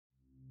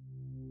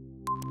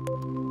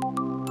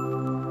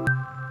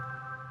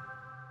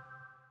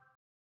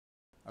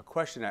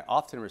question I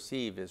often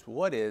receive is,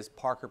 what is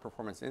Parker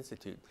Performance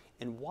Institute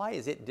and why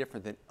is it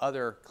different than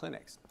other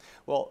clinics?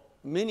 Well,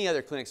 many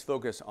other clinics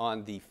focus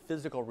on the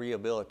physical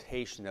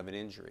rehabilitation of an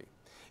injury.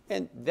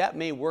 And that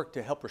may work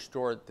to help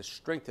restore the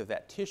strength of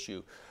that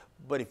tissue,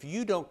 but if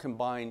you don't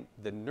combine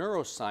the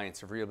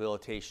neuroscience of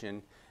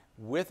rehabilitation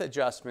with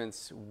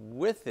adjustments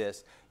with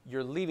this,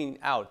 you're leaving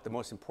out the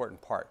most important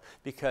part,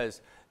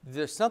 because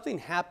there's something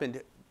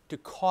happened to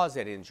cause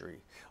that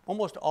injury.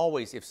 Almost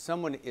always, if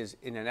someone is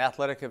in an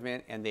athletic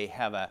event and they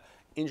have an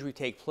injury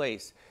take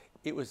place,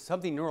 it was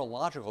something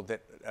neurological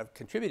that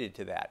contributed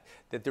to that,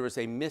 that there was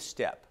a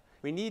misstep.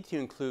 We need to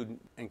include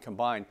and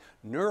combine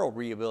neural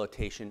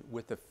rehabilitation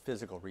with the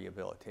physical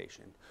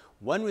rehabilitation.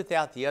 One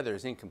without the other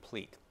is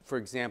incomplete. For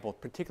example,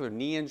 particular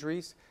knee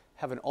injuries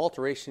have an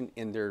alteration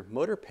in their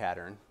motor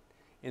pattern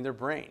in their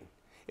brain.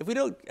 If we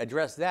don't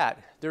address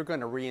that, they're going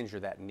to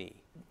re-injure that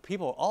knee.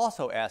 People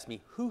also ask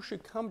me, who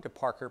should come to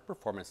Parker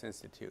Performance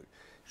Institute?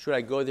 Should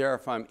I go there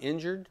if I'm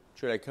injured?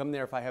 Should I come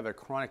there if I have a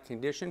chronic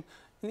condition?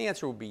 And the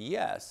answer will be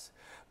yes.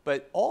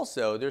 But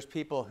also, there's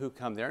people who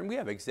come there, and we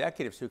have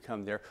executives who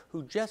come there,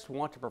 who just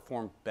want to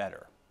perform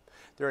better.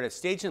 They're at a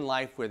stage in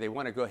life where they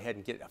want to go ahead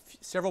and get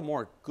several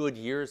more good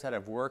years out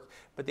of work,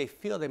 but they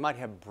feel they might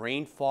have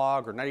brain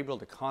fog or not able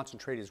to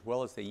concentrate as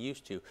well as they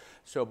used to.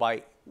 So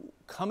by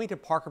coming to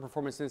Parker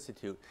Performance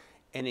Institute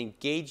and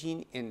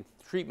engaging in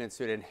treatments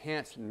that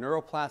enhance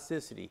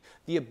neuroplasticity,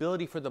 the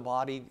ability for the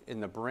body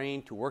and the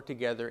brain to work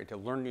together and to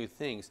learn new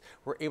things,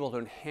 we're able to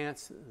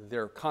enhance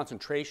their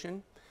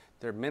concentration,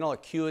 their mental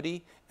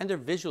acuity, and their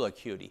visual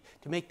acuity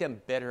to make them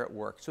better at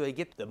work, so they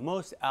get the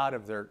most out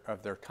of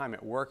their time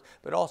at work,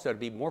 but also to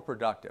be more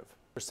productive.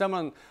 For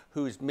someone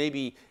who's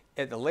maybe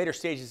at the later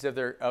stages of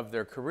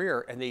their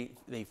career and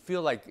they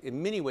feel like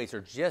in many ways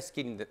they're just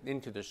getting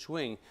into the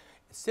swing,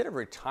 instead of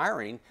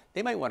retiring,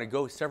 they might want to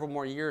go several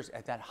more years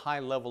at that high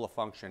level of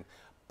function.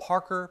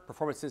 Parker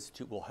Performance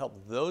Institute will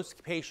help those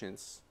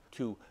patients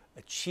to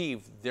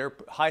achieve their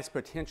highest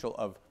potential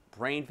of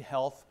brain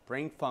health,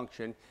 brain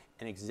function,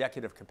 and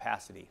executive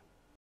capacity.